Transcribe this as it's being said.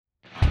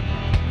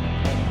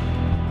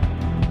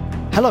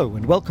Hello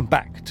and welcome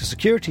back to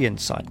Security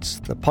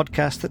Insights, the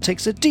podcast that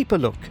takes a deeper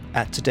look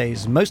at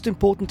today's most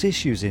important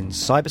issues in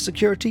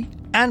cybersecurity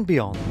and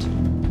beyond.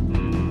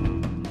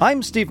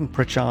 I'm Stephen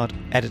Pritchard,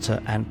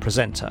 editor and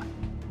presenter.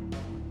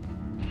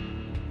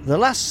 The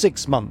last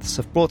 6 months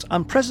have brought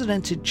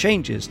unprecedented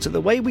changes to the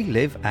way we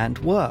live and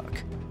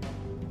work.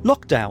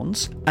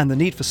 Lockdowns and the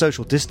need for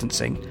social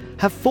distancing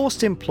have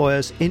forced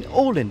employers in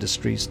all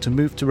industries to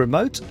move to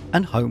remote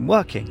and home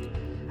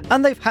working,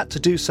 and they've had to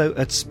do so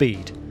at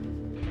speed.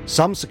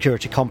 Some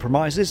security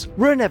compromises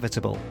were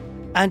inevitable,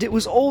 and it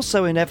was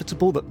also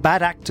inevitable that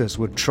bad actors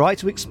would try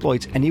to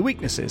exploit any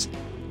weaknesses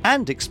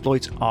and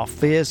exploit our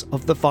fears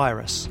of the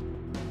virus.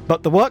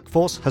 But the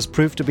workforce has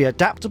proved to be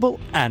adaptable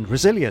and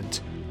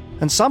resilient,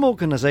 and some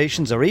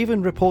organisations are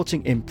even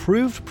reporting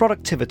improved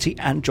productivity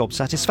and job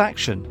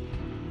satisfaction.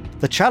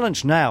 The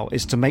challenge now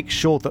is to make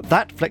sure that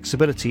that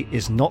flexibility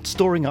is not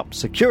storing up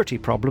security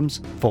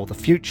problems for the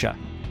future.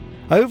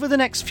 Over the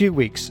next few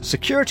weeks,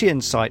 Security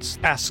Insights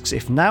asks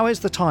if now is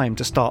the time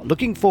to start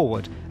looking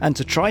forward and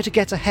to try to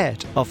get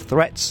ahead of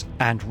threats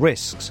and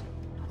risks.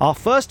 Our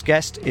first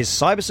guest is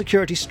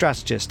cybersecurity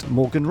strategist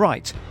Morgan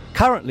Wright,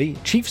 currently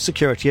Chief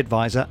Security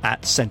Advisor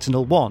at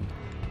SentinelOne.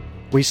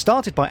 We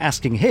started by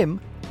asking him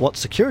what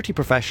security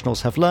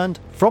professionals have learned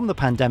from the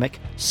pandemic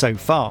so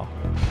far.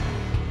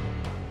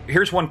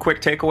 Here's one quick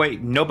takeaway.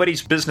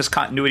 Nobody's business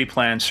continuity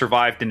plan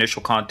survived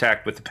initial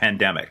contact with the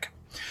pandemic.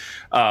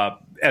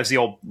 As the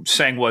old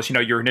saying was,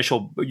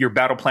 your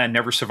battle plan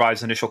never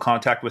survives initial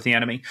contact with the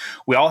enemy.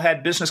 We all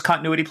had business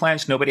continuity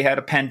plans. Nobody had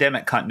a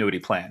pandemic continuity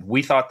plan.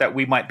 We thought that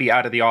we might be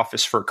out of the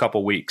office for a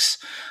couple weeks.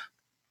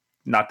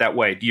 Not that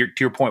way. To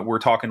your point, we were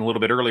talking a little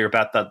bit earlier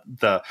about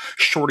the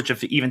shortage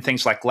of even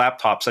things like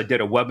laptops. I did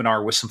a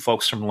webinar with some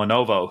folks from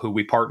Lenovo who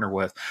we partner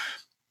with.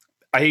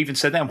 I even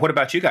said to them, what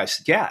about you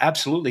guys? Yeah,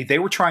 absolutely. They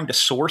were trying to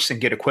source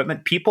and get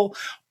equipment. People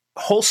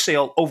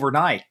wholesale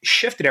overnight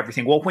shifted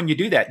everything. Well, when you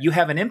do that, you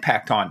have an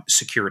impact on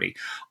security,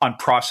 on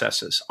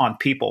processes, on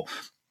people.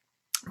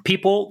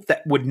 People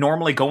that would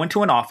normally go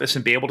into an office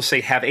and be able to say,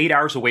 have 8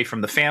 hours away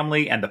from the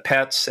family and the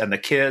pets and the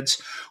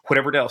kids,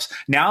 whatever else.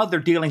 Now they're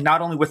dealing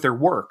not only with their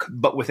work,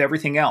 but with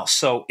everything else.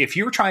 So if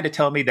you're trying to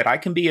tell me that I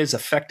can be as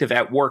effective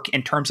at work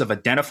in terms of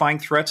identifying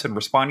threats and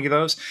responding to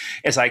those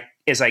as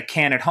I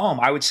can at home,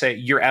 I would say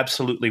you're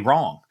absolutely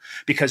wrong.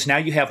 Because now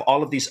you have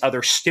all of these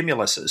other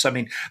stimuluses. I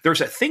mean,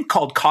 there's a thing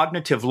called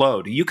cognitive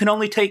load. You can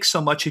only take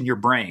so much in your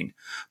brain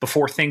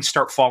before things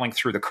start falling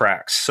through the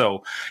cracks.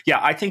 So, yeah,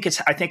 I think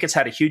it's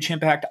had a huge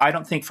impact. I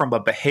don't think from a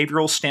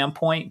behavioral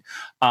standpoint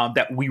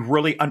that we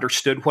really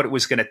understood what it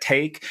was going to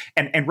take.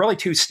 And really,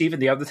 too, Stephen,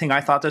 the other thing I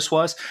thought this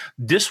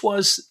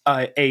was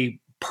a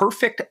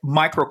perfect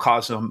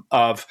microcosm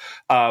of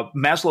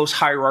Maslow's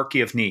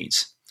hierarchy of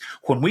needs.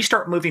 When we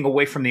start moving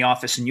away from the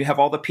office and you have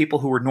all the people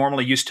who were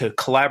normally used to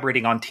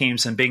collaborating on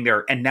teams and being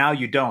there, and now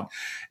you don't.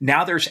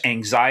 Now there's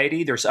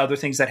anxiety. There's other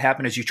things that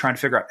happen as you try to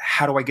figure out,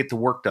 how do I get the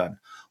work done?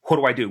 What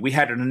do I do? We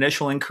had an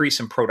initial increase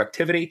in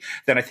productivity.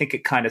 Then I think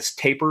it kind of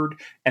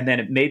tapered. And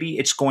then maybe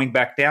it's going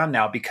back down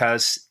now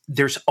because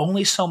there's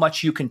only so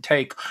much you can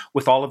take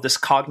with all of this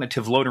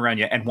cognitive load around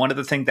you. And one of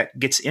the things that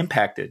gets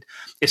impacted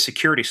is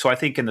security. So I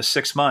think in the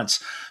 6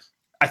 months,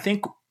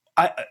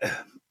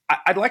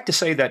 I'd like to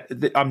say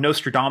that I'm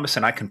Nostradamus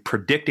and I can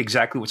predict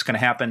exactly what's going to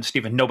happen.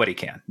 Stephen, nobody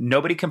can.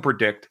 Nobody can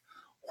predict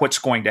what's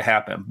going to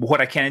happen. But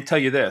what I can tell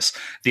you this,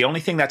 the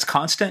only thing that's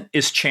constant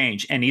is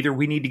change. And either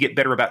we need to get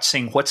better about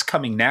seeing what's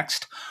coming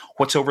next,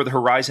 what's over the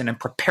horizon and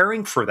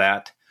preparing for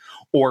that,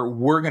 or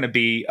we're going to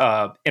be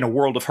in a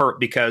world of hurt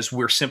because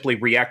we're simply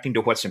reacting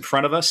to what's in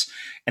front of us.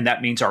 And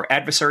that means our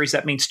adversaries.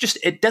 That means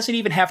it doesn't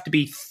even have to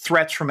be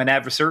threats from an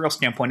adversarial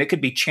standpoint. It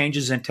could be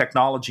changes in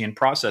technology and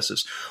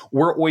processes.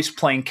 We're always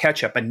playing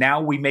catch up. And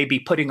now we may be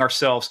putting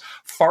ourselves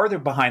farther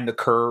behind the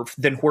curve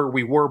than where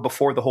we were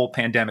before the whole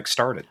pandemic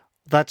started.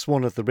 That's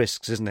one of the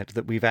risks, isn't it?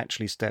 That we've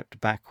actually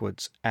stepped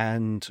backwards,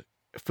 and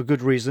for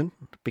good reason,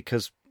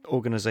 because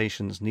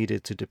organizations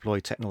needed to deploy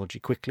technology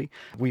quickly.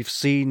 We've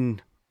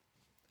seen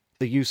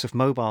the use of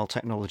mobile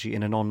technology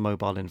in a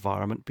non-mobile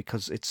environment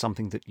because it's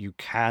something that you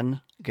can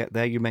get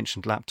there. You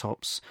mentioned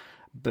laptops,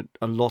 but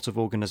a lot of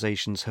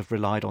organizations have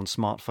relied on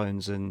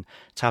smartphones and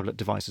tablet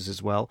devices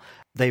as well.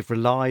 They've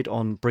relied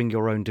on bring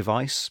your own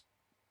device,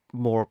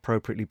 more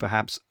appropriately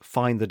perhaps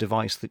find the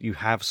device that you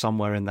have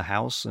somewhere in the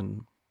house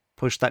and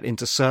push that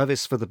into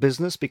service for the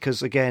business,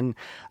 because again,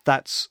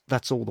 that's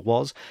all there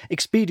was.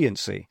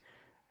 Expediency.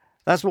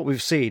 That's what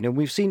we've seen, and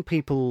we've seen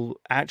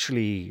people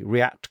actually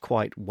react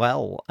quite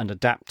well and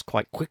adapt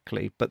quite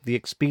quickly, but the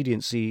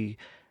expediency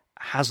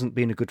hasn't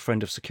been a good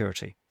friend of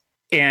security.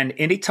 And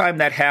anytime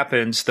that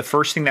happens, the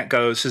first thing that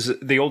goes is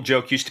the old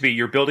joke used to be,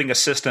 you're building a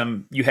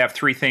system, you have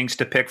 3 things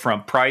to pick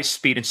from: price,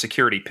 speed, and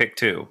security. Pick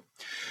 2.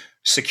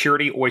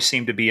 Security always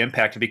seemed to be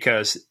impacted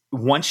because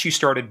once you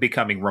started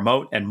becoming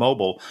remote and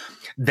mobile,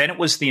 then it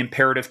was the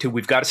imperative to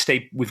we've got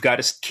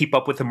to keep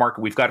up with the market.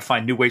 We've got to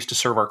find new ways to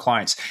serve our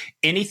clients.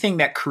 Anything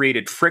that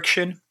created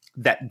friction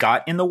that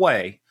got in the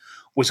way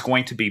was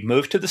going to be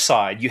moved to the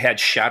side. You had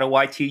shadow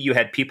IT. You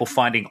had people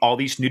finding all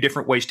these new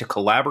different ways to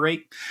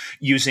collaborate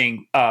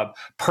using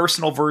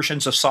personal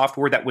versions of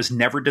software that was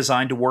never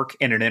designed to work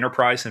in an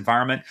enterprise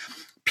environment.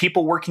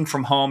 People working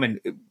from home, and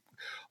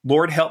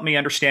Lord help me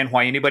understand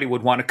why anybody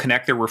would want to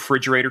connect their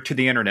refrigerator to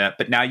the internet.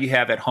 But now you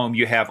have at home,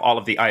 you have all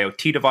of the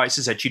IoT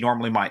devices that you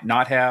normally might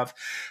not have.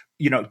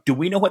 Do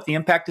we know what the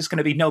impact is going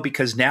to be? No,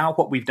 because now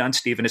what we've done,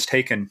 Stephen, is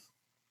taken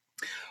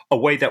a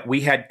way that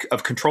we had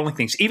of controlling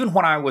things. Even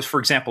when I was, for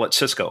example, at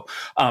Cisco,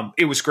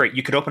 it was great.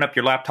 You could open up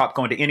your laptop,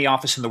 go into any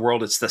office in the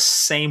world. It's the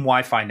same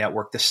Wi-Fi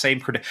network, the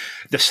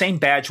same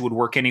badge would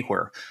work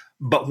anywhere.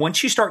 But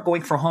once you start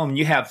going from home,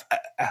 you have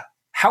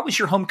how is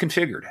your home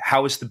configured?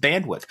 How is the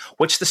bandwidth?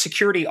 What's the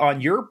security on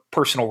your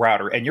personal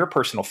router and your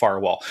personal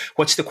firewall?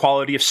 What's the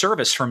quality of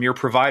service from your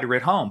provider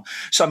at home?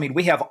 So,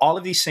 we have all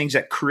of these things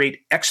that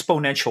create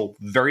exponential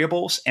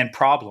variables and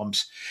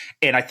problems.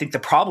 And I think the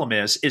problem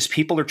is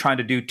people are trying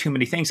to do too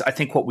many things. I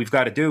think what we've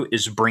got to do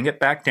is bring it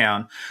back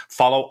down,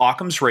 follow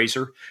Occam's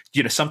razor.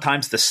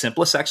 Sometimes the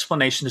simplest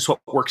explanation is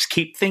what works.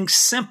 Keep things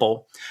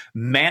simple,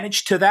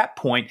 manage to that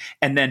point,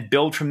 and then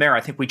build from there.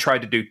 I think we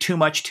tried to do too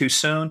much too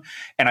soon.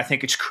 And I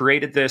think it's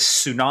created this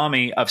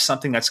tsunami of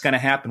something that's going to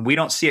happen. We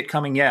don't see it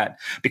coming yet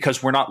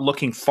because we're not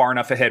looking far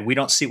enough ahead. We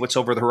don't see what's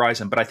over the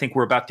horizon, but I think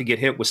we're about to get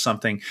hit with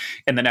something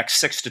in the next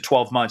 6 to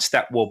 12 months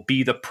that will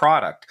be the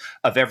product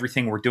of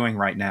everything we're doing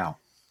right now.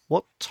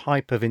 What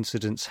type of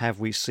incidents have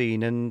we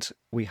seen? And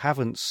we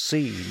haven't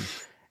seen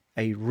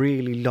a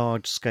really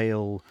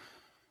large-scale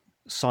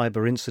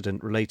cyber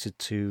incident related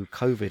to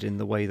COVID in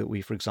the way that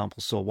we, for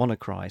example, saw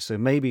WannaCry. So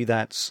maybe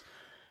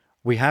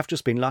we have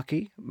just been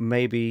lucky.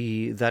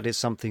 Maybe that is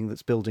something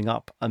that's building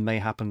up and may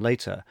happen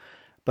later.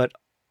 But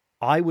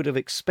I would have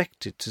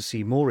expected to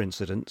see more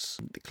incidents.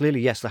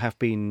 Clearly, yes, there have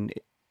been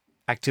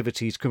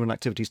criminal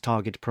activities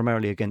targeted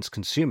primarily against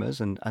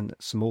consumers and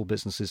small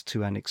businesses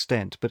to an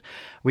extent. But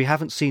we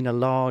haven't seen a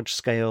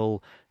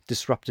large-scale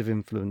disruptive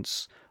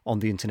influence on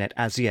the internet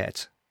as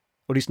yet.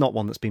 Or at least not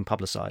one that's been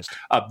publicized.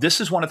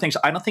 This is one of the things.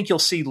 I don't think you'll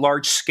see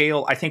large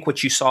scale. I think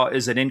what you saw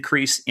is an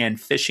increase in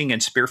phishing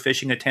and spear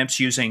phishing attempts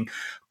using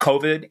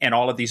COVID and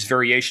all of these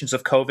variations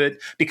of COVID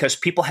because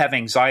people have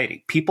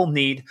anxiety. People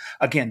need,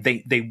 again,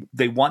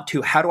 they want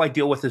to, how do I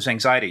deal with this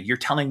anxiety? You're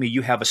telling me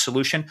you have a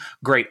solution?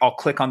 Great, I'll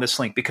click on this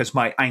link because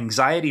my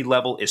anxiety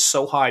level is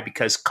so high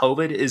because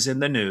COVID is in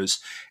the news.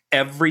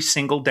 Every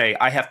single day,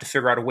 I have to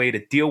figure out a way to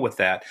deal with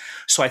that.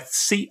 So I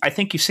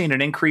think you've seen an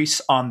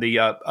increase on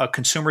the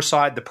consumer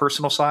side, the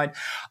personal side.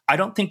 I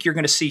don't think you're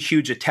going to see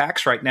huge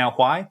attacks right now.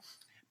 Why?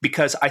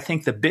 Because I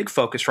think the big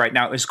focus right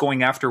now is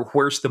going after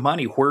where's the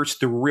money, where's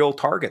the real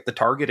target. The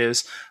target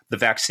is the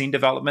vaccine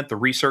development, the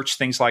research,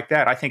 things like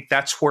that. I think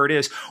that's where it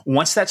is.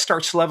 Once that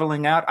starts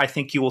leveling out, I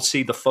think you will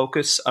see the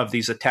focus of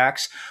these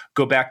attacks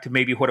go back to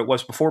maybe what it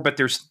was before.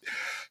 But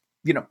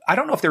I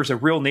don't know if there's a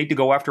real need to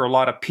go after a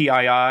lot of PII,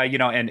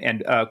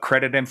 and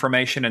credit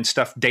information and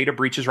stuff, data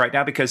breaches right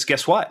now, because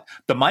guess what?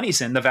 The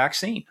money's in the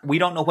vaccine. We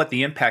don't know what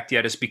the impact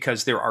yet is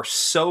because there are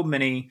so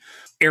many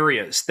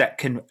areas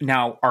that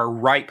are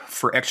ripe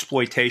for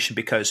exploitation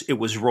because it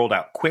was rolled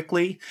out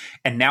quickly.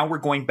 And now we're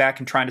going back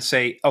and trying to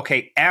say,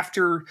 okay,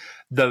 after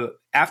the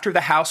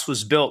house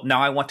was built,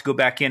 now I want to go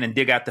back in and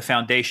dig out the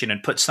foundation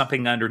and put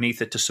something underneath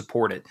it to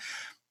support it.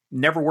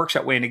 Never works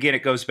that way. And again,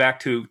 it goes back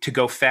to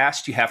go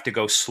fast, you have to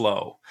go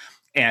slow.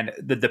 And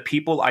the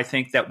people I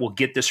think that will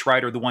get this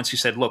right are the ones who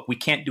said, look, we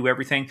can't do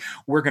everything.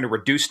 We're going to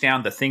reduce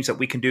down the things that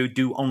we can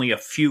do only a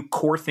few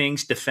core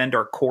things, defend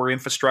our core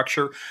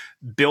infrastructure,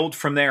 build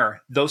from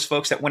there. Those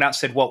folks that went out and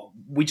said, well,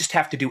 we just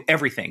have to do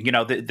everything.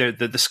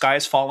 The sky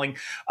is falling.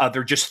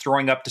 They're just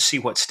throwing up to see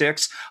what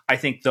sticks. I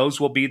think those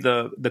will be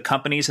the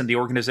companies and the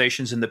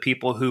organizations and the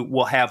people who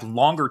will have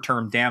longer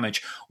term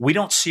damage. We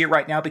don't see it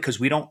right now because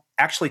we don't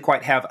actually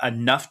quite have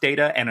enough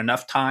data and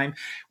enough time.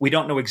 We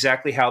don't know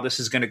exactly how this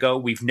is going to go.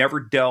 We've never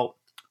dealt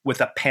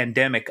with a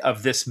pandemic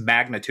of this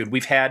magnitude.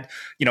 We've had,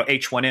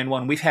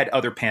 H1N1, we've had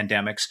other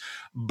pandemics,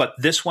 but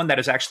this one that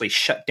has actually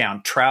shut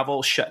down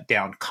travel, shut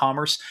down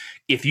commerce.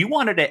 If you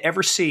wanted to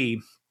ever see,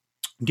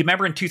 do you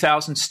remember in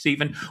 2000,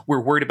 Stephen,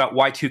 we're worried about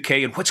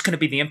Y2K and what's going to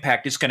be the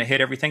impact? It's going to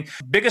hit everything.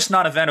 Biggest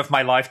non-event of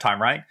my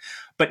lifetime, right?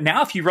 But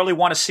now if you really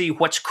want to see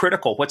what's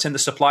critical, what's in the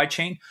supply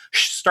chain,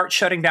 start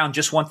shutting down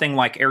just one thing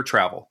like air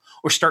travel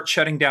or start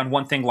shutting down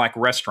one thing like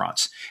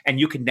restaurants. And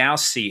you can now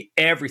see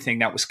everything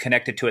that was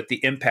connected to it,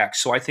 the impact.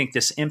 So I think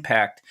this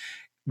impact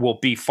will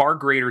be far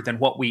greater than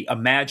what we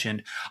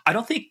imagined. I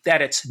don't think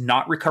that it's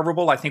not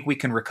recoverable. I think we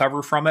can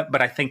recover from it,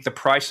 but I think the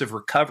price of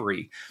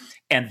recovery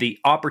and the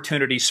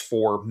opportunities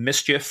for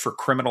mischief, for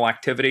criminal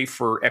activity,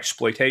 for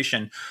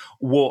exploitation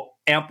will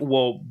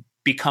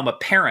become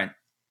apparent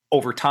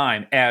over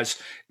time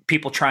as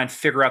people try and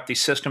figure out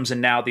these systems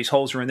and now these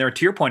holes are in there.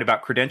 To your point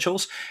about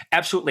credentials,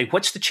 absolutely.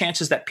 What's the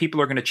chances that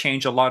people are going to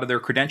change a lot of their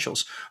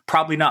credentials?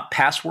 Probably not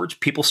passwords.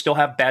 People still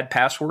have bad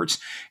passwords.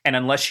 And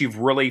unless you've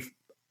really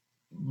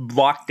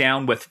locked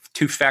down with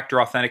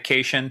two-factor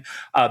authentication,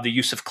 the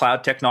use of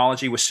cloud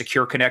technology with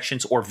secure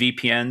connections or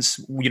VPNs,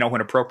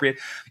 when appropriate.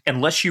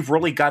 Unless you've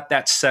really got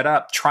that set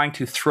up, trying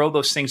to throw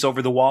those things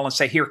over the wall and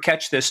say, here,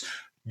 catch this,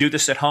 do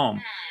this at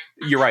home.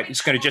 You're right.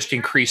 It's going to just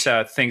increase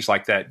things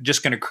like that,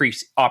 just going to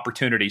increase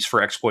opportunities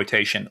for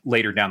exploitation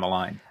later down the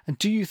line. And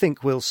do you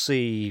think we'll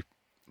see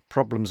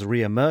problems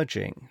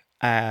re-emerging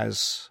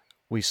as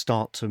we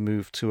start to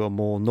move to a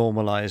more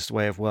normalized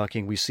way of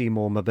working? We see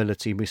more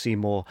mobility, we see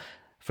more,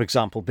 for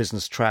example,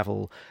 business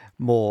travel,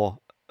 more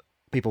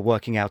people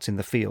working out in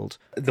the field.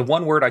 The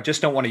one word I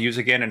just don't want to use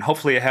again, and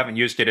hopefully I haven't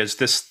used it, is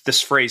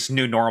this phrase,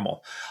 new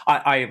normal.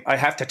 I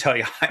have to tell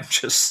you,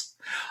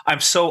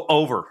 I'm so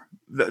over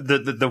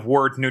the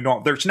word new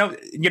normal. There's no,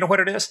 you know what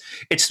it is?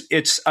 It's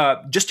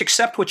just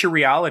accept what your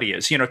reality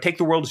is. Take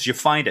the world as you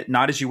find it,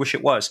 not as you wish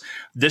it was.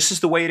 This is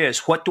the way it is.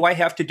 What do I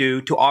have to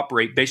do to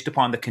operate based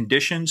upon the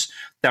conditions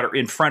that are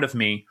in front of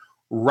me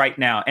right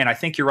now? And I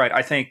think you're right.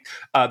 I think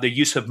the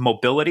use of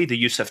mobility, the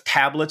use of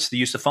tablets, the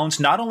use of phones,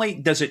 not only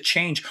does it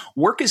change,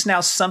 work is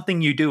now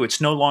something you do. It's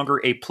no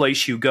longer a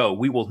place you go.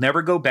 We will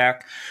never go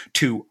back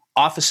to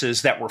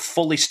offices that were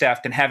fully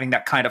staffed and having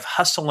that kind of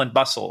hustle and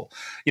bustle,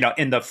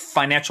 in the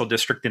financial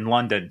district in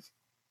London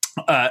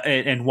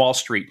and Wall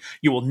Street.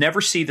 You will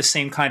never see the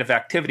same kind of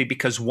activity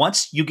because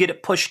once you get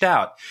it pushed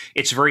out,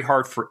 it's very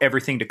hard for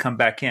everything to come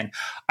back in.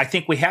 I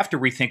think we have to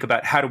rethink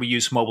about how do we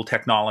use mobile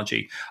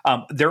technology.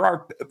 There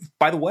are,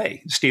 by the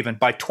way, Stephen,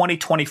 by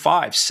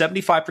 2025,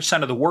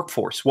 75% of the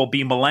workforce will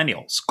be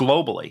millennials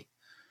globally.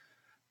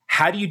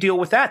 How do you deal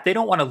with that? They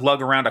don't want to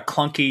lug around a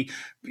clunky,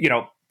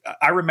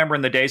 I remember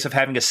in the days of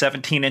having a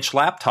 17-inch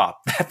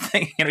laptop, that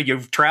thing, you're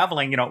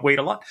traveling, wait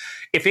a lot.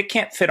 If it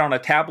can't fit on a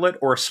tablet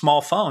or a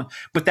small phone,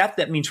 but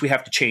that means we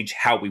have to change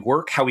how we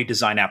work, how we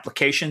design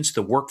applications,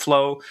 the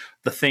workflow,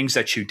 the things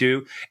that you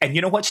do. And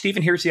you know what,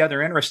 Stephen, here's the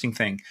other interesting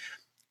thing.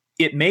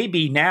 It may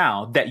be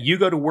now that you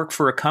go to work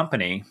for a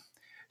company,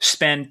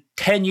 spend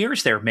 10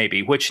 years there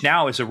maybe, which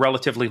now is a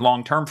relatively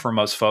long term for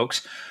most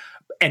folks,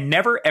 and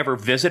never, ever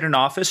visit an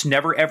office,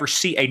 never, ever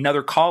see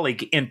another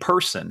colleague in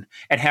person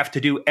and have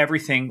to do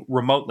everything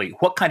remotely.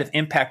 What kind of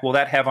impact will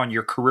that have on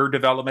your career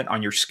development,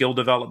 on your skill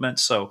development?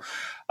 So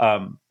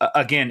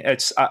again,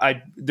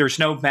 there's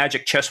no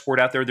magic chessboard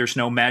out there. There's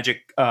no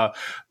magic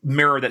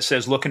mirror that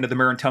says, look into the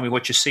mirror and tell me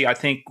what you see. I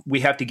think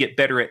we have to get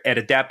better at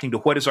adapting to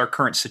what is our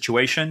current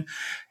situation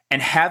and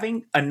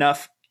having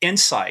enough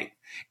insight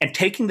and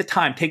taking the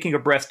time, taking a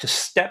breath to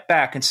step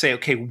back and say,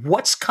 okay,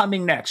 what's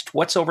coming next?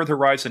 What's over the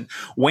horizon?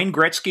 Wayne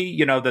Gretzky,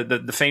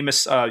 the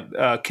famous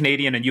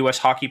Canadian and U.S.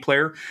 hockey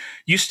player,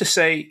 used to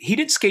say he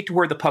didn't skate to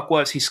where the puck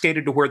was. He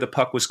skated to where the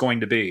puck was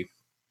going to be.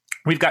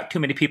 We've got too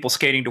many people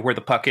skating to where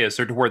the puck is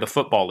or to where the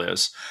football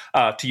is,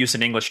 to use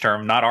an English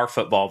term, not our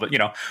football, but,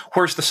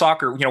 where's the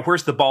soccer,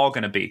 where's the ball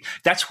going to be?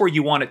 That's where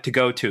you want it to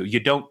go to.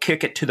 You don't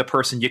kick it to the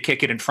person, you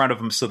kick it in front of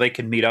them so they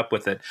can meet up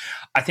with it.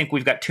 I think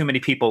we've got too many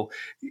people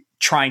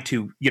trying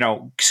to,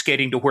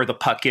 skating to where the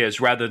puck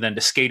is rather than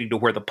to skating to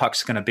where the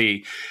puck's going to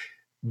be.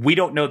 We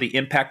don't know the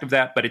impact of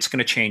that, but it's going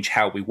to change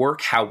how we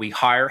work, how we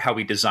hire, how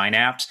we design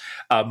apps,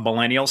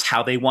 millennials,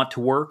 how they want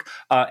to work.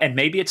 And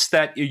maybe it's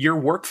that your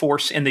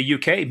workforce in the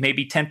UK,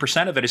 maybe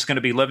 10% of it is going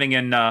to be living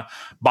in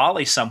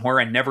Bali somewhere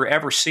and never,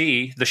 ever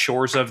see the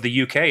shores of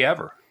the UK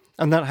ever.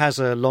 And that has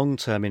a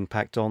long-term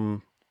impact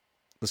on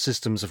the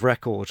systems of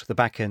record, the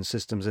back-end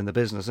systems in the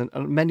business. And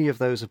many of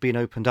those have been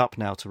opened up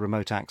now to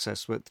remote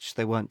access, which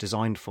they weren't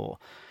designed for.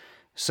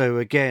 So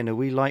again, are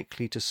we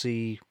likely to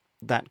see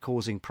that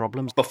causing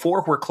problems?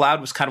 Before, where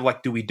cloud was kind of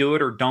like, do we do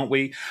it or don't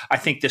we? I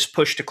think this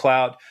push to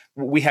cloud,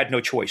 we had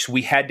no choice.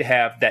 We had to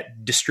have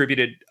that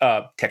distributed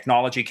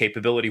technology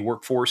capability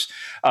workforce,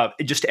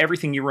 just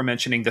everything you were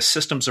mentioning, the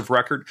systems of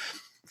record,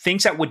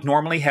 things that would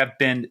normally have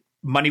been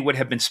money would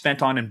have been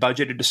spent on and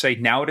budgeted to say,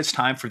 now it is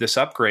time for this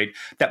upgrade.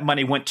 That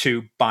money went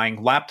to buying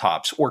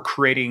laptops or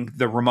creating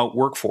the remote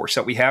workforce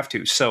that we have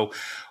to. So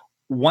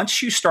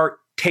once you start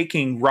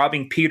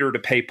robbing Peter to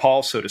pay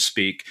Paul, so to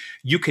speak,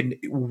 you can,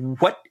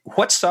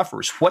 what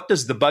suffers? What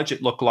does the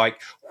budget look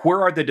like?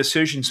 Where are the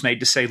decisions made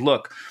to say,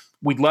 look,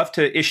 we'd love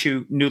to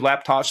issue new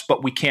laptops,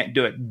 but we can't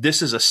do it.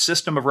 This is a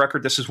system of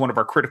record. This is one of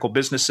our critical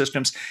business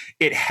systems.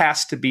 It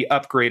has to be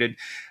upgraded.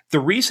 The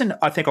reason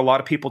I think a lot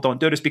of people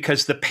don't do it is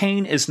because the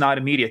pain is not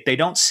immediate. They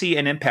don't see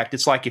an impact.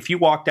 It's like if you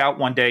walked out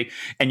one day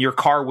and your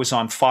car was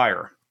on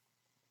fire,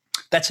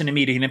 that's an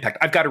immediate impact.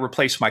 I've got to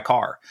replace my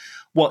car.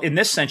 Well, in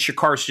this sense, your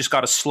car's just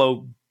got a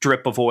slow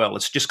drip of oil.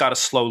 It's just got a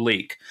slow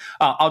leak.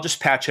 I'll just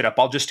patch it up.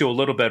 I'll just do a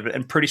little bit of it.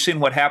 And pretty soon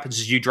what happens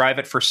is you drive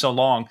it for so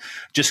long,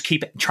 just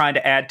keep trying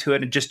to add to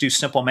it and just do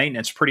simple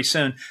maintenance. Pretty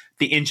soon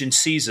the engine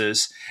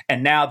seizes.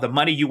 And now the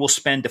money you will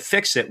spend to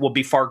fix it will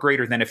be far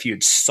greater than if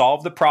you'd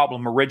solved the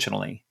problem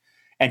originally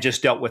and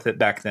just dealt with it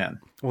back then.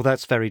 Well,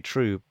 that's very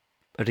true.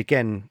 But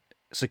again,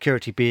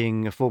 security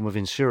being a form of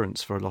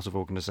insurance for a lot of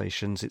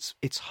organizations,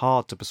 it's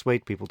hard to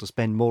persuade people to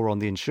spend more on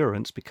the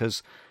insurance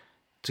because,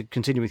 to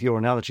continue with your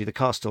analogy, the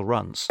car still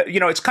runs.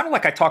 It's kind of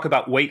like I talk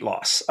about weight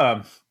loss.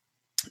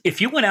 If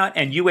you went out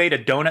and you ate a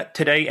donut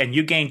today and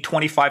you gained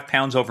 25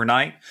 pounds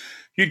overnight,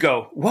 you'd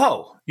go,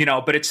 whoa,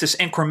 but it's this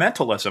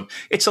incrementalism.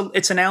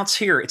 It's an ounce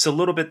here. It's a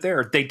little bit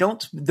there.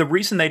 The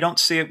reason they don't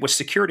see it with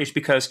security is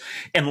because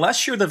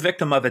unless you're the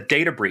victim of a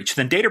data breach,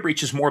 then data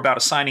breach is more about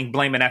assigning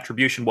blame and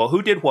attribution. Well,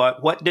 who did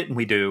what didn't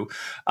we do?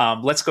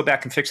 Let's go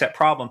back and fix that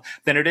problem.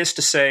 Than it is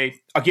to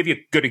say, I'll give you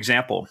a good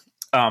example.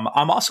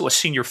 I'm also a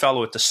senior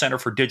fellow at the Center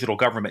for Digital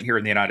Government here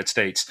in the United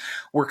States.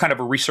 We're kind of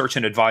a research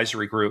and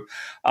advisory group,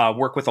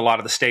 work with a lot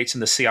of the states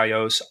and the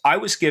CIOs.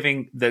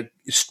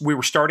 We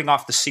were starting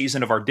off the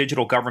season of our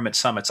digital government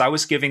summits. I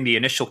was giving the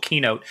initial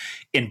keynote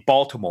in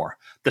Baltimore,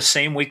 the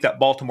same week that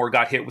Baltimore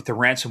got hit with the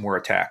ransomware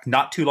attack,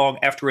 not too long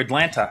after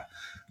Atlanta,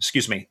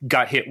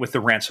 got hit with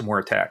the ransomware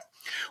attack.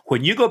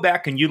 When you go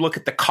back and you look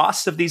at the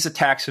costs of these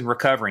attacks and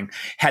recovering,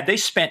 had they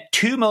spent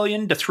 $2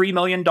 million to $3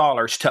 million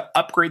to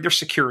upgrade their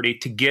security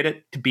to get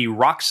it to be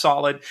rock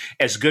solid,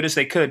 as good as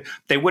they could,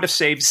 they would have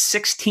saved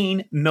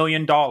 $16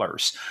 million.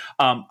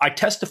 I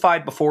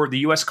testified before the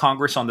U.S.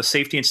 Congress on the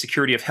safety and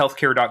security of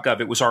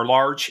healthcare.gov. It was our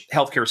large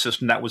healthcare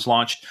system that was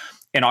launched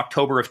in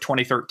October of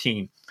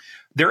 2013.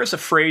 There is a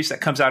phrase that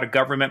comes out of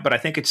government, but I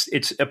think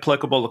it's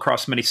applicable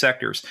across many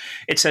sectors.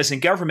 It says in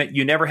government,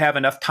 you never have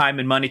enough time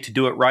and money to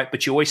do it right,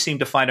 but you always seem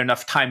to find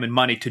enough time and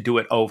money to do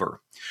it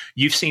over.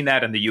 You've seen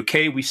that in the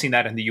UK. We've seen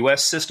that in the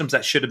US. Systems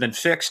that should have been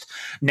fixed.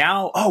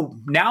 Now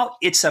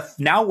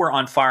we're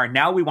on fire.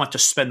 Now we want to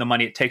spend the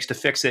money it takes to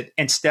fix it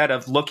instead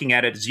of looking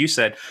at it, as you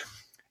said.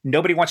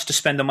 Nobody wants to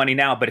spend the money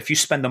now, but if you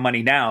spend the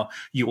money now,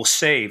 you will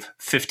save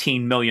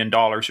 $15 million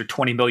or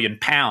 20 million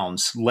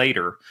pounds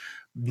later.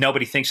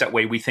 Nobody thinks that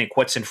way. We think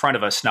what's in front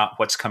of us, not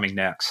what's coming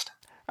next.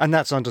 And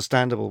that's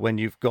understandable when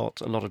you've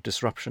got a lot of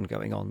disruption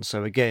going on.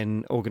 So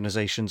again,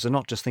 organizations are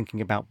not just thinking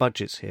about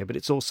budgets here, but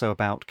it's also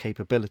about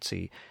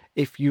capability.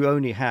 If you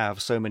only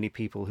have so many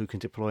people who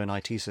can deploy an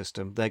IT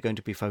system, they're going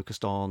to be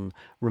focused on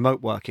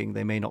remote working.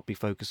 They may not be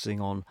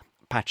focusing on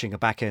patching a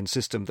back-end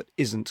system that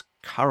isn't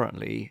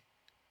currently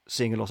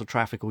seeing a lot of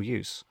traffic or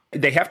use.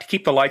 They have to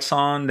keep the lights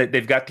on.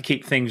 They've got to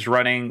keep things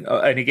running.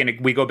 And again,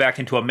 we go back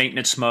into a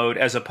maintenance mode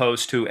as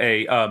opposed to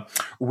a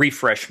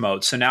refresh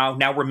mode. So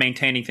now we're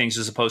maintaining things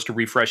as opposed to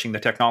refreshing the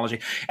technology.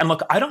 And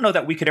look, I don't know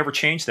that we could ever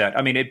change that.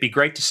 I mean, it'd be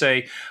great to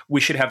say we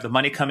should have the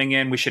money coming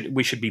in. We should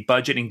be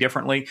budgeting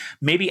differently.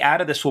 Maybe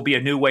out of this will be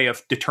a new way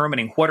of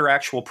determining what are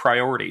actual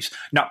priorities,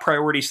 not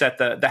priorities that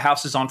the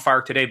house is on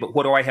fire today, but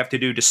what do I have to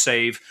do to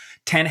save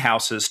 10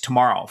 houses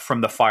tomorrow from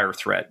the fire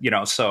threat?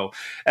 So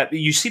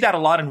you see that a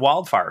lot in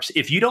wildfires.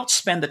 If you don't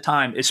spend the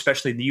time,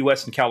 especially in the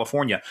U.S. and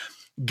California,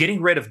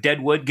 getting rid of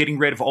dead wood, getting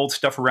rid of old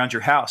stuff around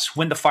your house,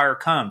 when the fire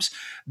comes,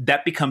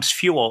 that becomes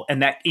fuel, and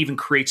that even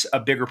creates a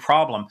bigger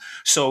problem.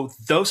 So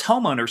those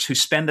homeowners who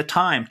spend the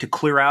time to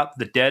clear out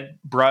the dead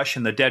brush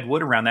and the dead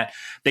wood around that,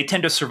 they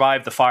tend to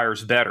survive the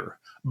fires better.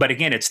 But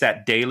again, it's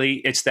that daily,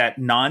 it's that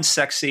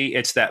non-sexy,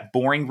 it's that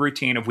boring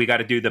routine of we got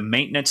to do the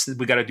maintenance,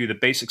 we got to do the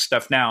basic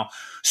stuff now,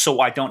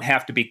 so I don't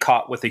have to be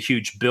caught with a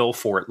huge bill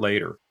for it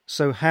later.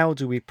 So how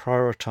do we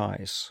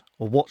prioritize,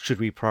 or what should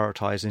we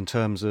prioritize in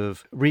terms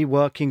of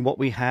reworking what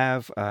we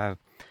have,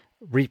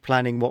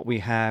 replanning what we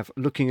have,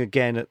 looking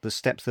again at the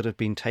steps that have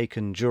been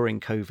taken during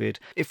COVID?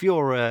 If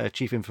you're a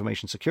Chief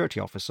Information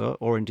Security Officer,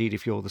 or indeed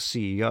if you're the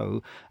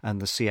CEO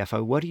and the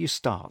CFO, where do you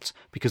start?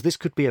 Because this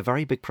could be a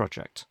very big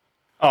project.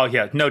 Oh,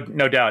 yeah, no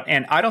doubt.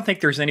 And I don't think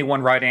there's any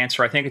one right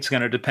answer. I think it's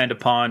going to depend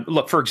upon,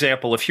 look, for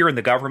example, if you're in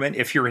the government,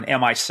 if you're in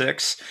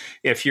MI6,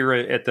 if you're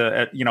at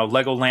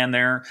Legoland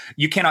there,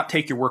 you cannot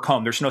take your work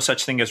home. There's no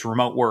such thing as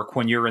remote work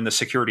when you're in the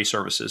security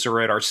services or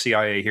at our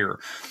CIA here.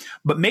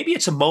 But maybe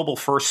it's a mobile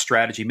first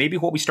strategy. Maybe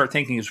what we start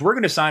thinking is we're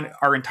going to design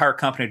our entire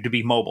company to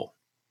be mobile.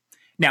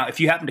 Now,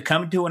 if you happen to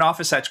come into an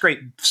office, that's great.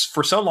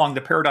 For so long,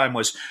 the paradigm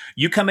was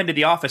you come into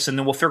the office and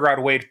then we'll figure out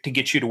a way to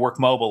get you to work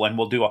mobile and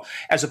we'll do all,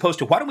 as opposed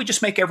to why don't we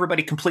just make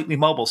everybody completely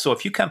mobile? So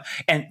if you come,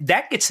 and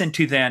that gets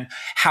into then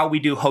how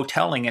we do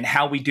hoteling and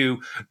how we do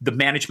the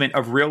management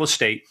of real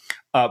estate.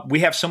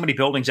 We have so many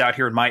buildings out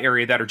here in my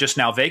area that are just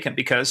now vacant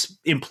because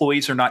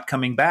employees are not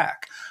coming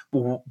back.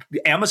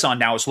 Amazon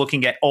now is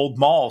looking at old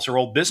malls or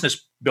old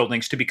business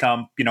buildings to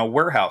become,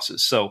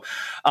 warehouses. So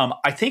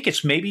I think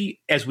it's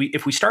maybe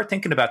if we start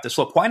thinking about this,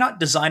 look, why not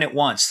design it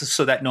once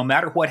so that no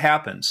matter what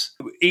happens,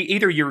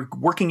 either you're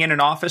working in an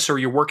office or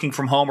you're working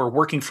from home or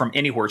working from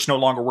anywhere. It's no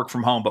longer work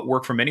from home, but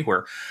work from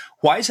anywhere.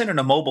 Why isn't it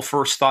a mobile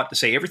first thought to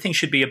say everything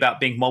should be about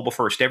being mobile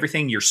first?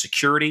 Everything, your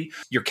security,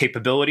 your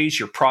capabilities,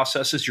 your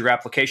processes, your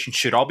applications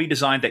should all be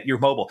designed that you're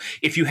mobile.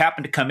 If you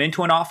happen to come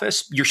into an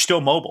office, you're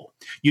still mobile.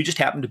 You just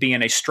happen to be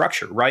in a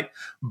structure, right?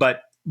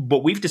 But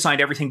we've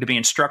designed everything to be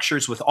in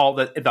structures with all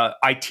the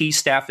IT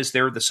staff is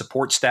there, the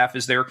support staff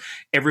is there.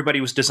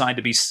 Everybody was designed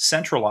to be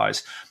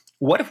centralized.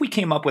 What if we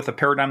came up with a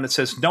paradigm that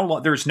says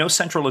there's no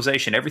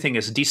centralization. Everything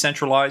is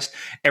decentralized.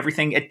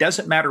 Everything, it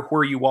doesn't matter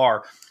where you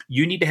are.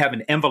 You need to have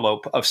an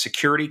envelope of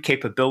security,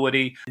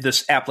 capability,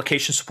 this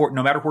application support.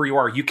 No matter where you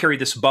are, you carry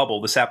this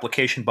bubble, this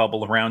application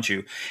bubble around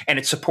you, and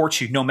it supports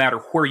you no matter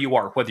where you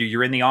are, whether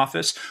you're in the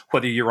office,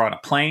 whether you're on a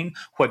plane,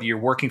 whether you're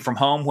working from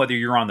home, whether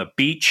you're on the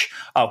beach,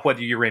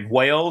 whether you're in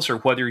Wales or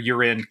whether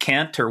you're in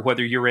Kent or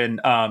whether you're in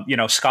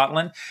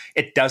Scotland.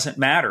 It doesn't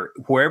matter.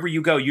 Wherever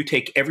you go, you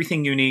take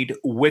everything you need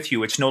with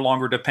you. It's no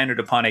longer dependent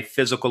upon a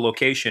physical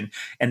location,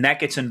 and that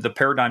gets into the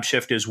paradigm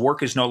shift. Is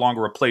work is no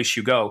longer a place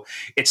you go;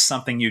 it's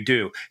something you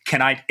do.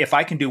 If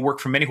I can do work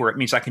from anywhere, it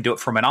means I can do it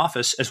from an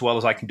office as well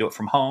as I can do it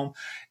from home,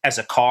 as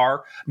a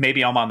car.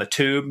 Maybe I'm on the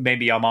tube.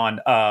 Maybe I'm on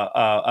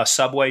a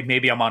subway.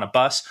 Maybe I'm on a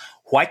bus.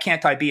 Why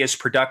can't I be as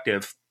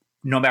productive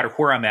no matter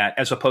where I'm at,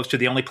 as opposed to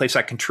the only place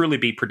I can truly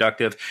be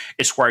productive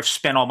is where I've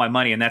spent all my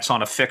money, and that's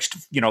on a fixed,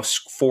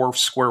 4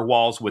 square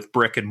walls with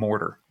brick and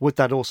mortar. Would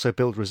that also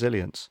build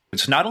resilience?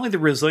 It's not only the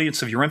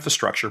resilience of your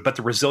infrastructure, but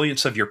the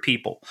resilience of your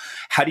people.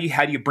 How do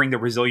you bring the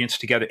resilience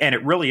together? And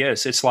it really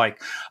is. It's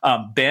like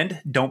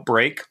bend, don't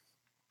break.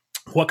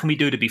 What can we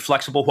do to be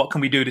flexible? What can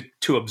we do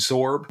to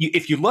absorb?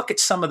 If you look at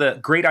some of the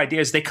great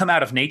ideas, they come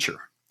out of nature.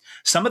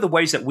 Some of the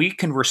ways that we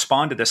can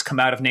respond to this come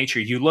out of nature.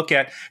 You look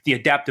at the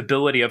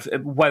adaptability of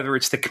whether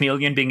it's the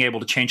chameleon being able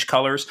to change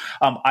colors.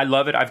 I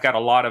love it. I've got a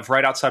lot of,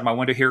 right outside my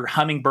window here,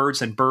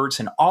 hummingbirds and birds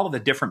and all of the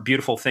different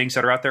beautiful things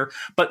that are out there.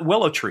 But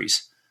willow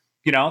trees,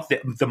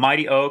 the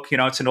mighty oak,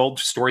 it's an old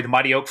story. The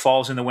mighty oak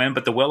falls in the wind,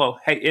 but the willow,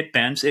 hey, it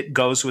bends, it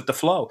goes with the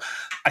flow.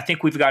 I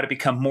think we've got to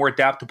become more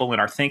adaptable in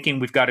our thinking.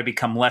 We've got to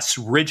become less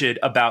rigid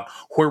about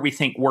where we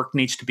think work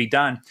needs to be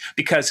done.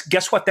 Because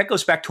guess what? That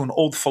goes back to an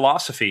old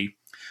philosophy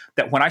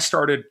that when I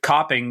started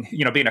copping,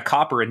 being a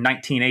copper in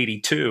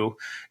 1982,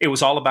 it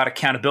was all about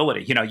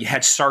accountability. You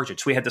had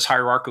sergeants. We had this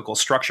hierarchical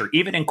structure.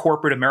 Even in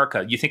corporate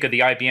America, you think of the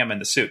IBM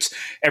and the suits.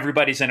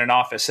 Everybody's in an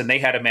office, and they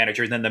had a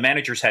manager. Then the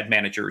managers had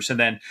managers, and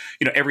then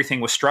everything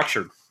was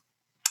structured.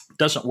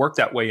 Doesn't work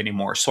that way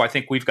anymore. So I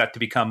think we've got to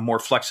become more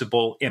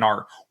flexible in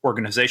our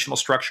organizational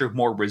structure,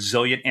 more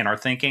resilient in our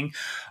thinking.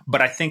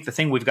 But I think the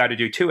thing we've got to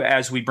do too,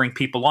 as we bring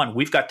people on,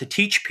 we've got to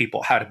teach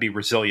people how to be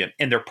resilient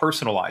in their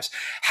personal lives.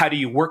 How do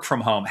you work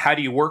from home? How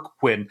do you work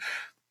when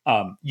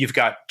you've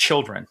got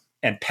children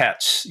and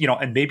pets,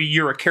 and maybe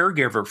you're a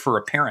caregiver for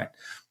a parent?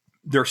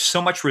 There's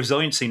so much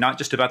resiliency, not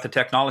just about the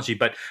technology,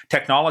 but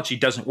technology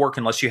doesn't work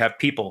unless you have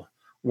people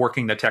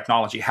working the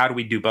technology. How do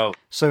we do both?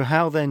 So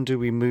how then do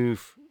we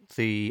move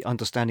the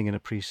understanding and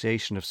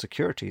appreciation of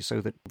security so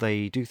that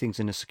they do things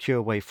in a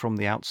secure way from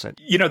the outset?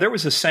 There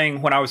was a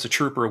saying when I was a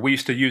trooper, we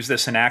used to use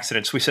this in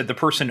accidents. We said the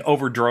person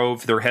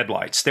overdrove their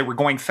headlights. They were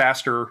going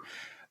faster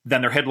than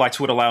their headlights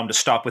would allow them to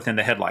stop within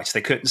the headlights. They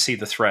couldn't see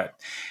the threat.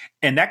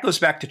 And that goes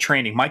back to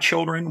training. My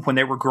children, when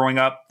they were growing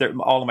up,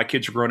 all of my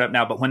kids are grown up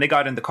now, but when they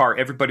got in the car,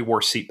 everybody wore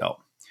a seatbelt.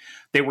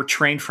 They were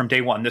trained from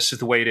day one. This is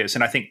the way it is.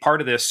 And I think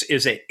part of this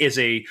is a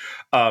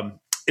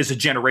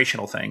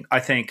generational thing. I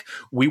think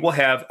we will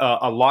have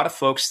a lot of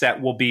folks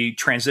that will be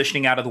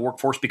transitioning out of the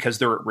workforce because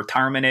they're at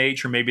retirement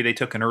age, or maybe they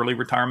took an early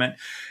retirement.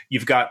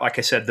 You've got, like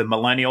I said, the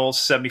millennials,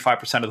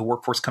 75% of the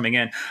workforce coming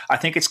in. I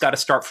think it's got to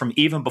start from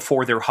even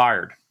before they're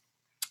hired.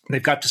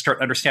 They've got to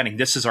start understanding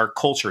this is our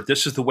culture.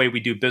 This is the way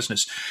we do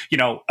business.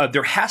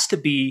 There has to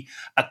be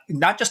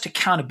not just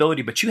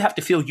accountability, but you have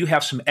to feel you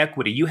have some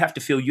equity. You have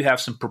to feel you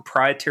have some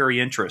proprietary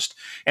interest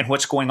in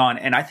what's going on.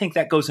 And I think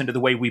that goes into the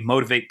way we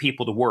motivate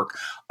people to work.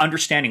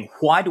 Understanding,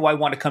 why do I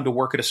want to come to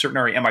work at a certain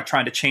area? Am I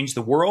trying to change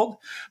the world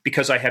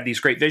because I have these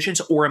great visions,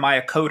 or am I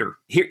a coder?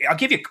 Here, I'll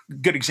give you a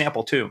good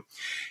example too.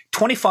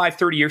 25,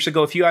 30 years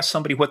ago, if you asked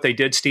somebody what they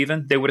did,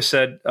 Stephen, they would have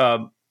said,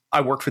 I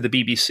work for the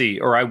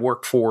BBC, or I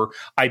work for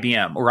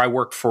IBM, or I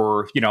work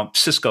for,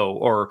 Cisco,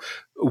 or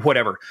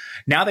whatever.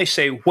 Now they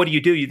say, what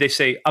do? They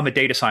say, I'm a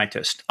data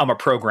scientist. I'm a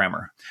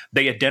programmer.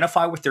 They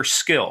identify with their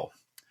skill,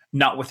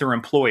 not with their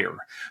employer.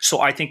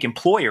 So I think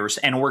employers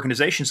and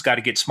organizations got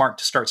to get smart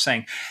to start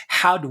saying,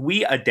 how do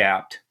we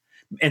adapt?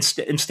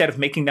 Instead of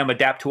making them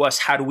adapt to us,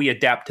 how do we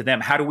adapt to them?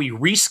 How do we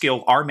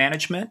reskill our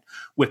management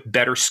with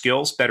better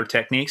skills, better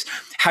techniques?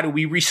 How do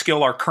we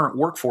reskill our current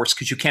workforce?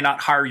 Because you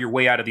cannot hire your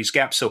way out of these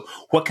gaps. So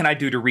what can I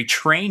do to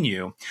retrain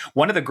you?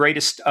 One of the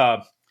greatest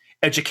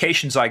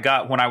educations I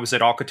got when I was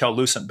at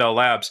Alcatel-Lucent Bell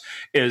Labs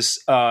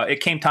is it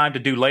came time to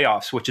do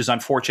layoffs, which is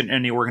unfortunate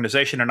in the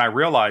organization. And I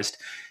realized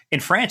in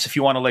France, if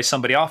you want to lay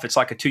somebody off, it's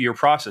like a 2-year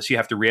process. You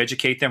have to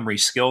re-educate them,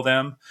 reskill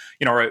them,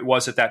 or it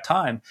was at that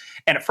time.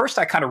 And at first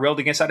I kind of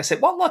railed against that. I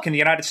said, well, look, in the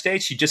United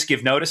States, you just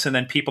give notice and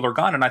then people are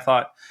gone. And I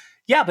thought,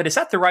 yeah, but is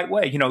that the right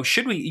way?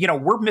 Should we,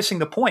 we're missing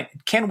the point.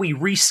 Can we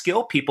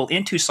reskill people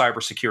into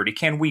cybersecurity?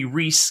 Can we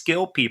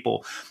reskill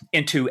people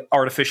into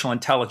artificial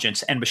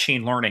intelligence and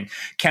machine learning?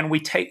 Can we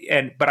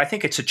but I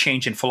think it's a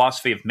change in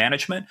philosophy of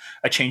management,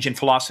 a change in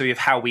philosophy of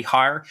how we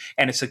hire,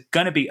 and it's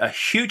going to be a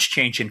huge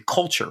change in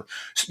culture.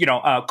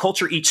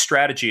 Culture eats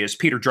strategy, as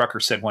Peter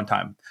Drucker said one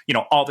time,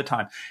 all the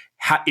time.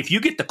 If you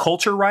get the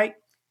culture right,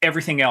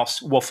 everything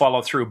else will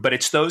follow through. But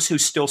it's those who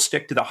still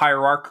stick to the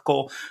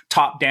hierarchical,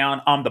 top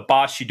down, I'm the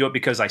boss, you do it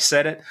because I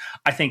said it.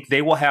 I think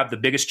they will have the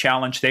biggest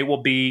challenge. They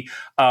will be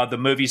the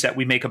movies that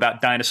we make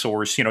about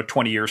dinosaurs,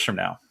 20 years from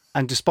now.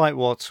 And despite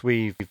what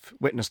we've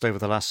witnessed over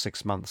the last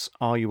 6 months,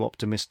 are you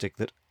optimistic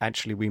that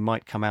actually we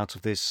might come out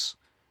of this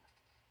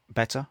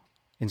better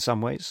in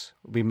some ways?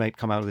 We may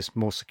come out of this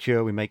more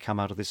secure. We may come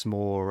out of this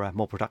more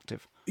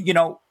productive.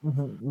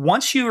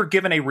 Once you are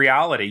given a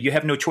reality, you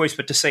have no choice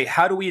but to say,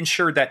 how do we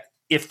ensure that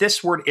if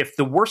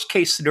the worst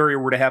case scenario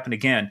were to happen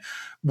again,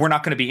 we're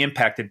not going to be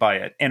impacted by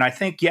it? And I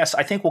think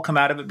we'll come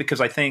out of it,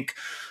 because I think,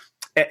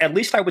 at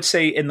least I would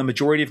say in the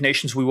majority of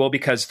nations we will,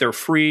 because they're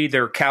free,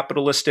 they're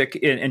capitalistic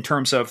in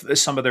terms of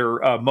some of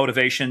their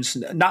motivations.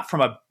 Not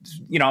from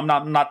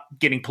I'm not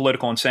getting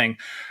political and saying,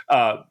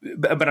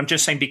 but I'm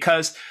just saying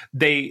because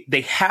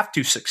they have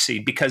to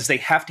succeed, because they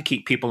have to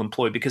keep people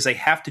employed, because they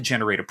have to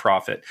generate a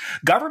profit.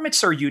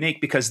 Governments are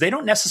unique because they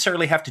don't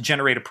necessarily have to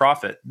generate a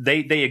profit. They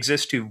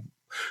exist to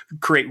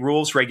create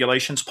rules,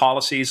 regulations,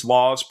 policies,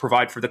 laws,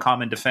 provide for the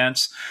common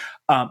defense.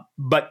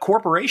 But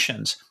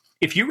corporations,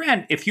 if you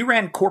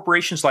ran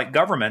corporations like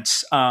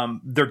governments,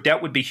 their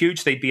debt would be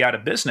huge. They'd be out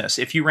of business.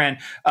 If you ran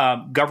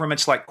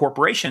governments like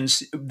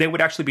corporations, they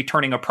would actually be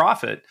turning a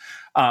profit.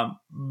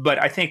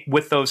 But I think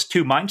with those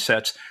two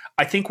mindsets,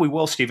 I think we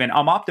will, Stephen.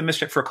 I'm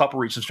optimistic for a couple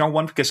of reasons. Number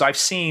one, because I've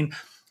seen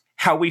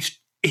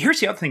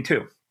here's the other thing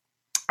too.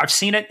 I've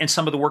seen it in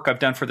some of the work I've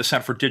done for the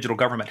Center for Digital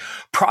Government.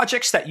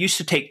 Projects that used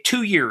to take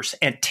 2 years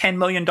and $10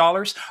 million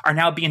are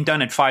now being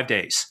done in 5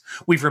 days.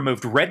 We've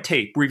removed red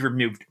tape. We've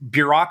removed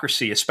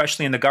bureaucracy,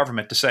 especially in the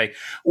government, to say,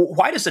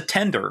 why does a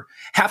tender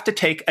have to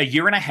take a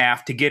year and a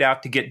half to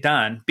get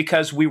done?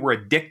 Because we were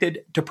addicted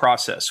to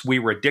process. We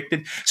were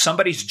addicted.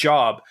 Somebody's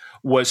job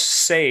was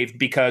saved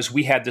because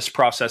we had this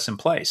process in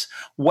place.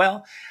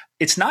 Well,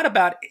 it's not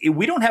about,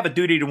 we don't have a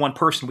duty to one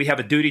person. We have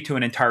a duty to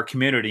an entire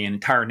community, an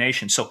entire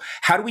nation. So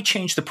how do we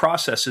change the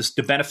processes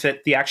to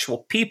benefit the actual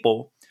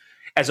people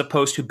as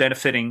opposed to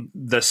benefiting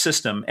the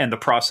system and the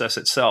process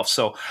itself?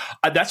 So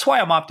that's why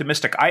I'm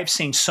optimistic. I have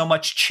seen so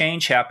much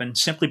change happen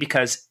simply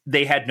because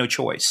they had no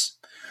choice.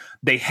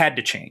 They had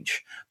to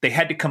change. They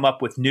had to come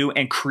up with new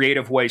and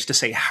creative ways to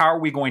say, how are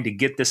we going to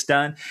get this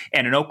done?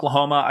 And in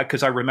Oklahoma,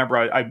 because I remember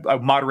I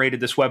moderated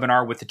this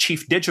webinar with the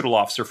chief digital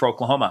officer for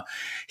Oklahoma.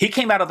 He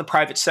came out of the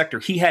private sector.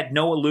 He had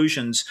no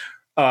illusions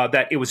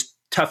that it was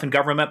tough in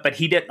government, but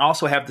he didn't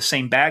also have the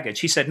same baggage.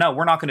 He said, no,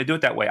 we're not going to do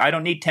it that way. I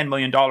don't need $10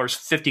 million,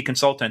 50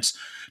 consultants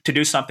to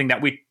do something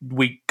that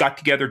we got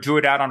together, drew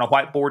it out on a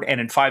whiteboard,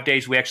 and in 5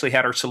 days we actually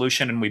had our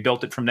solution and we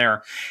built it from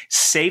there.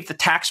 Save the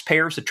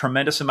taxpayers a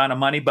tremendous amount of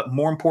money, but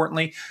more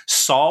importantly,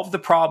 solve the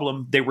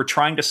problem they were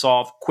trying to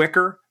solve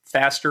quicker,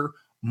 faster,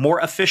 more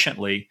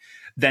efficiently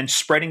than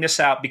spreading this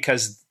out,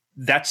 because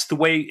that's the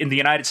way in the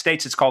United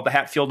States. It's called the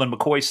Hatfield and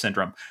McCoy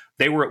syndrome.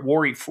 They were at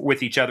war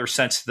with each other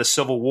since the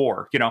Civil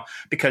War,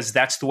 because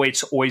that's the way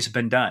it's always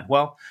been done.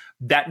 Well,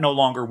 that no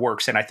longer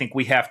works. And I think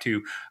we have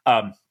to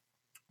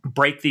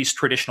break these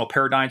traditional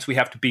paradigms. We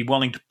have to be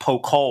willing to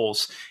poke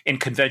holes in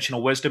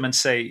conventional wisdom and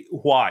say,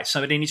 why?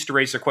 Somebody needs to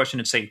raise their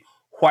question and say,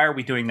 why are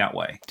we doing that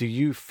way? Do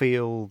you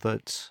feel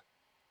that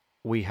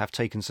we have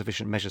taken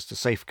sufficient measures to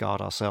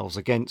safeguard ourselves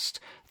against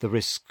the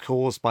risks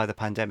caused by the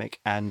pandemic?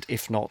 And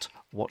if not,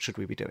 what should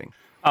we be doing?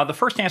 The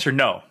first answer,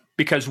 no,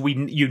 because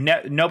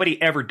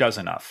nobody ever does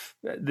enough.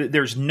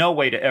 There's no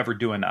way to ever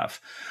do enough.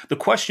 The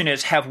question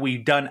is, have we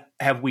done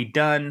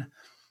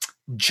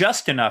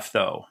just enough,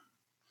 though,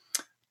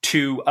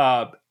 to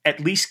at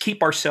least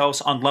keep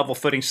ourselves on level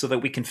footing so that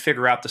we can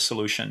figure out the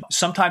solution?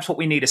 Sometimes what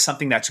we need is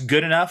something that's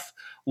good enough.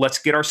 Let's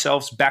get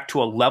ourselves back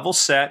to a level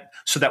set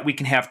so that we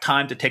can have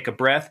time to take a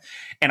breath.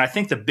 And I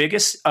think the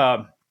biggest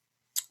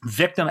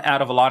victim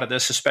out of a lot of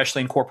this,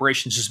 especially in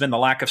corporations, has been the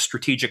lack of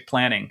strategic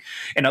planning.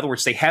 In other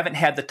words, they haven't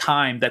had the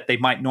time that they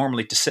might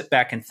normally to sit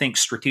back and think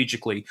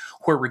strategically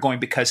where we're going,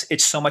 because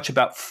it's so much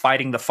about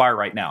fighting the fire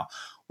right now.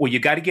 Well, you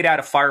got to get out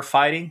of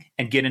firefighting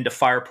and get into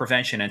fire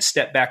prevention and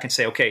step back and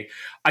say, okay,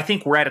 I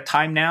think we're at a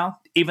time now,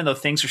 even though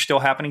things are still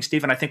happening,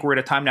 Stephen, I think we're at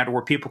a time now to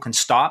where people can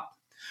stop,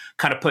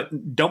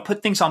 don't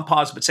put things on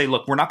pause, but say,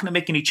 look, we're not going to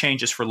make any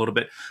changes for a little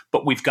bit,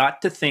 but we've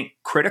got to think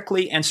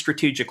critically and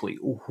strategically.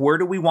 Where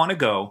do we want to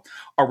go?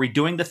 Are we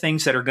doing the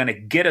things that are going to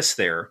get us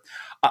there?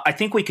 I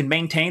think we can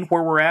maintain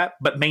where we're at,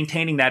 but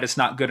maintaining that is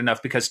not good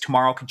enough, because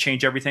tomorrow can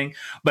change everything.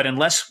 But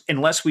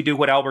unless we do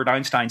what Albert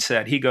Einstein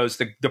said, he goes,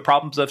 the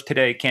problems of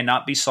today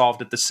cannot be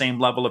solved at the same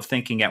level of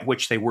thinking at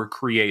which they were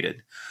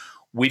created.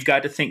 We've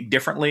got to think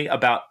differently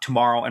about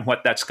tomorrow and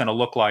what that's going to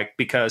look like,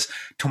 because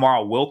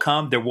tomorrow will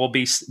come.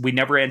 We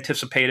never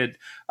anticipated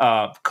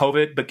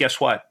COVID, but guess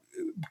what?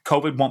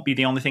 COVID won't be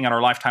the only thing in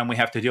our lifetime we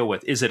have to deal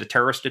with. Is it a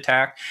terrorist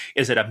attack?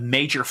 Is it a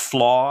major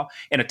flaw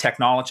in a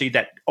technology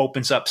that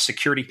opens up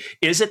security?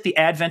 Is it the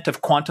advent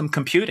of quantum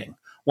computing?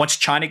 Once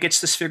China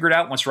gets this figured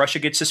out, once Russia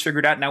gets this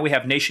figured out, now we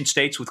have nation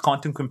states with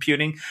quantum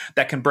computing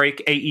that can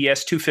break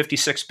AES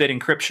 256-bit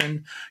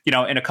encryption,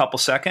 in a couple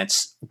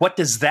seconds. What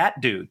does that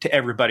do to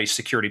everybody's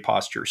security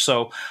posture?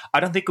 So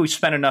I don't think we've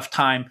spent enough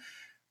time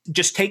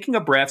just taking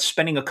a breath,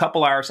 spending a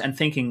couple hours and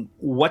thinking,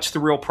 what's the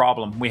real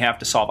problem we have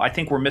to solve? I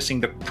think we're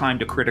missing the time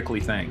to critically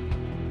think.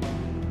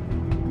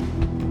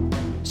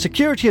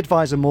 Security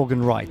advisor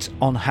Morgan Wright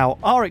on how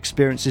our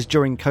experiences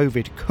during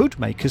COVID could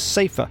make us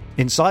safer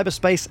in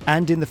cyberspace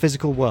and in the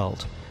physical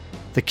world.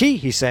 The key,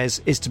 he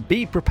says, is to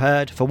be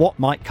prepared for what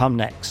might come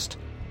next.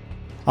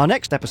 Our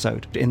next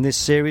episode in this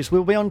series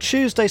will be on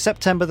Tuesday,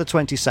 September the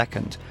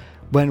 22nd,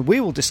 when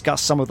we will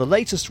discuss some of the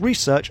latest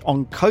research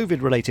on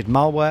COVID-related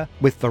malware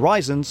with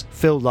Verizon's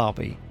Phil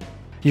Larby.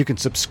 You can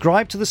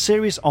subscribe to the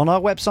series on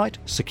our website,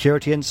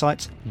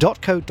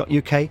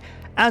 securityinsights.co.uk,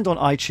 and on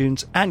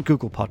iTunes and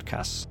Google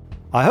Podcasts.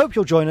 I hope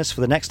you'll join us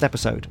for the next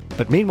episode,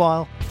 but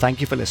meanwhile,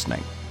 thank you for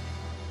listening.